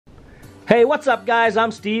Hey, what's up guys? I'm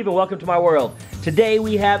Steve and welcome to my world. Today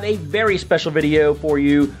we have a very special video for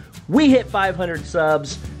you. We hit 500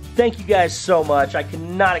 subs. Thank you guys so much. I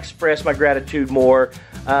cannot express my gratitude more.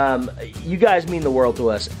 You guys mean the world to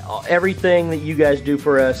us. Everything that you guys do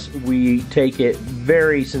for us, we take it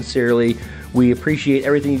very sincerely. We appreciate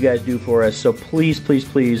everything you guys do for us. So please, please,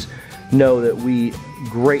 please know that we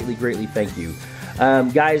greatly, greatly thank you.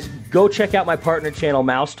 Guys, go check out my partner channel,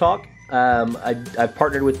 Mouse Talk. I've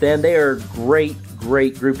partnered with them. They are a great,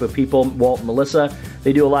 great group of people, Walt and Melissa.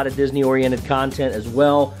 They do a lot of Disney-oriented content as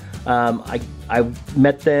well. I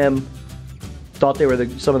met them, thought they were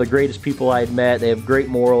some of the greatest people I had met. They have great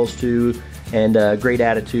morals too, and great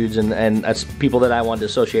attitudes, and that's people that I wanted to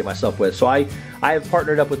associate myself with. So I have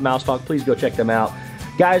partnered up with Mouse Talk. Please go check them out.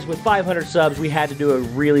 Guys, with 500 subs, we had to do a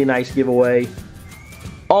really nice giveaway.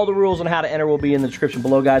 All the rules on how to enter will be in the description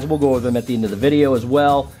below, guys. We'll go over them at the end of the video as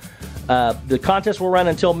well. The contest will run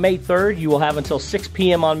until May 3rd. You will have until 6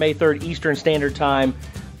 p.m. on May 3rd Eastern Standard Time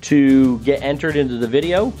to get entered into the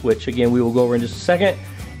video, which again we will go over in just a second.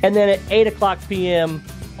 And then at 8 o'clock p.m.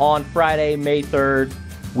 on Friday, May 3rd,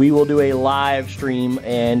 we will do a live stream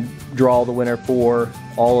and draw the winner for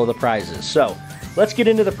all of the prizes. So let's get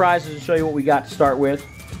into the prizes and show you what we got to start with.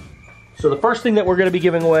 So the first thing that we're going to be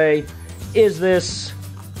giving away is this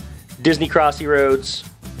Disney Crossy Roads.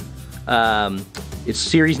 It's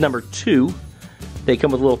series number 2. They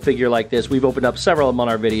come with a little figure like this. We've opened up several of them on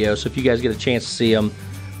our videos, so if you guys get a chance to see them,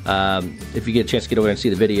 if you get a chance to get over and see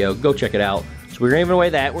the video, go check it out. So we're giving away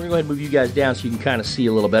that. We're going to go ahead and move you guys down so you can kind of see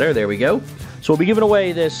a little better. There we go. So we'll be giving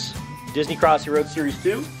away this Disney Crossy Road Series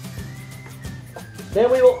 2.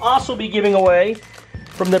 Then we will also be giving away,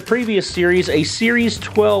 from the previous series, a Series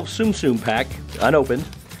 12 Tsum Tsum pack, unopened.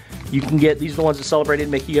 You can get, these are the ones that celebrated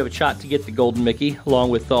Mickey. You have a shot to get the golden Mickey,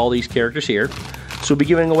 along with all these characters here. So we'll be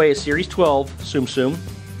giving away a Series 12 Tsum Tsum.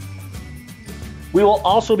 We will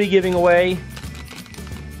also be giving away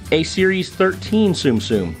a Series 13 Tsum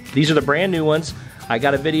Tsum. These are the brand new ones. I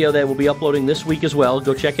got a video that we'll be uploading this week as well.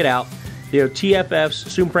 Go check it out. They are TFF's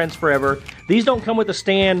Tsum Friends Forever. These don't come with a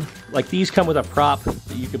stand. Like, these come with a prop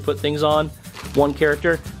that you can put things on. One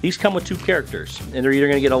character. These come with 2 characters, and they're either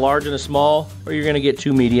going to get a large and a small, or you're going to get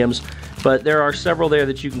 2 mediums. But there are several there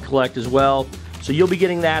that you can collect as well. So you'll be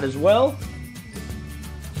getting that as well.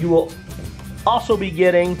 You will also be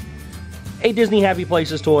getting a Disney Happy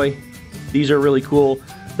Places toy. These are really cool.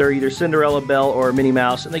 They're either Cinderella, Belle, or Minnie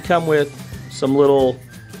Mouse, and they come with some little,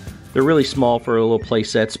 they're really small for little play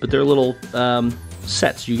sets, but they're little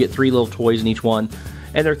sets. You get 3 little toys in each one,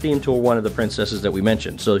 and they're themed to one of the princesses that we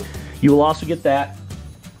mentioned. So you will also get that.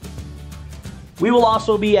 We will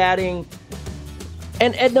also be adding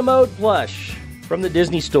an Edna Mode plush from the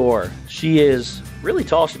Disney store. She is really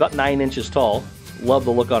tall. She's about 9 inches tall. Love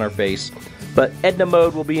the look on her face. But Edna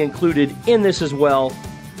Mode will be included in this as well.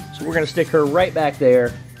 So we're going to stick her right back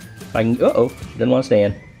there. If I can, uh-oh, she doesn't want to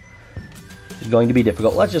stand. It's going to be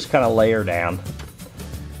difficult. Let's just kind of lay her down.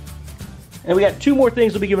 And we got 2 more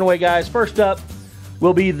things we'll be giving away, guys. First up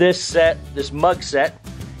will be this set, this mug set.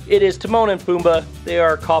 It is Timon and Pumbaa. They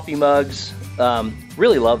are coffee mugs.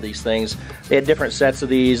 Really love these things. They had different sets of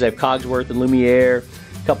these. They have Cogsworth and Lumiere,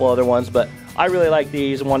 a couple other ones, but I really like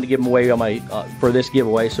these and wanted to give them away on my for this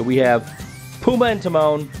giveaway. So we have Pumbaa and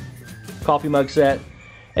Timon coffee mug set.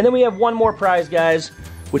 And then we have one more prize, guys,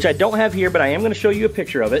 which I don't have here, but I am going to show you a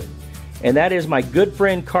picture of it. And that is my good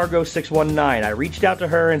friend Cargo 619. I reached out to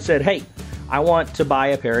her and said, hey, I want to buy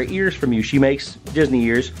a pair of ears from you. She makes Disney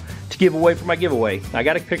ears to give away for my giveaway. I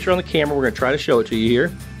got a picture on the camera. We're going to try to show it to you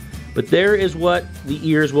here. But there is what the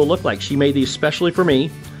ears will look like. She made these specially for me.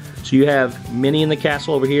 So you have Minnie in the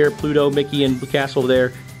castle over here, Pluto, Mickey, and the castle over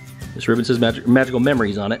there. This ribbon says Magical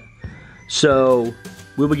Memories on it. So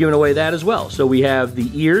we'll be giving away that as well. So we have the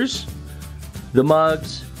ears, the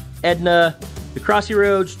mugs, Edna, the Crossy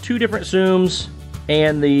Roads, 2 different Tsums,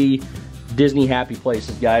 and the Disney Happy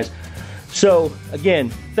Places, guys. So again,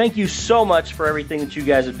 thank you so much for everything that you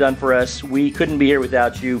guys have done for us. We couldn't be here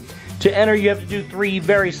without you. To enter, you have to do 3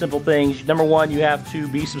 very simple things. Number 1, you have to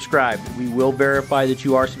be subscribed. We will verify that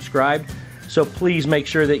you are subscribed. So please make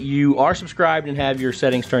sure that you are subscribed and have your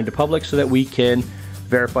settings turned to public so that we can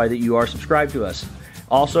verify that you are subscribed to us.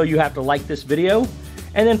 Also, you have to like this video.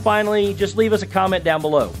 And then finally, just leave us a comment down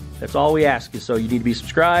below. That's all we ask is, so you need to be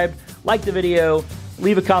subscribed, like the video,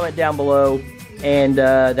 leave a comment down below, and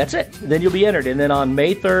that's it. Then you'll be entered. And then on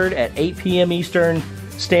May 3rd at 8 p.m. Eastern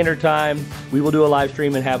Standard Time, we will do a live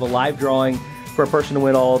stream and have a live drawing for a person to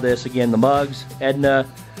win all of this. Again, the mugs, Edna,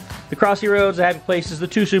 the Crossy Roads, the Happy Places, the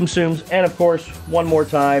 2 Tsum Tsums, and of course, one more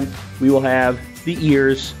time, we will have the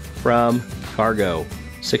ears from Cargo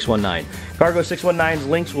 619. Cargo 619's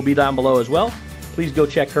links will be down below as well. Please go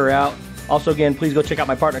check her out. Also, again, please go check out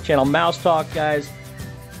my partner channel, Mouse Talk, guys.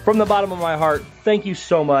 From the bottom of my heart, thank you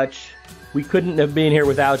so much. We couldn't have been here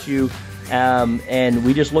without you. And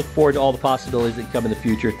we just look forward to all the possibilities that come in the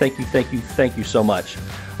future. Thank you, thank you, thank you so much.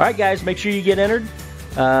 All right, guys, make sure you get entered.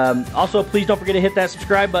 Also, please don't forget to hit that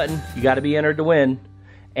subscribe button. You got to be entered to win.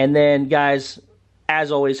 And then, guys,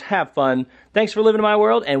 as always, have fun. Thanks for living in my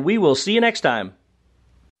world, and we will see you next time.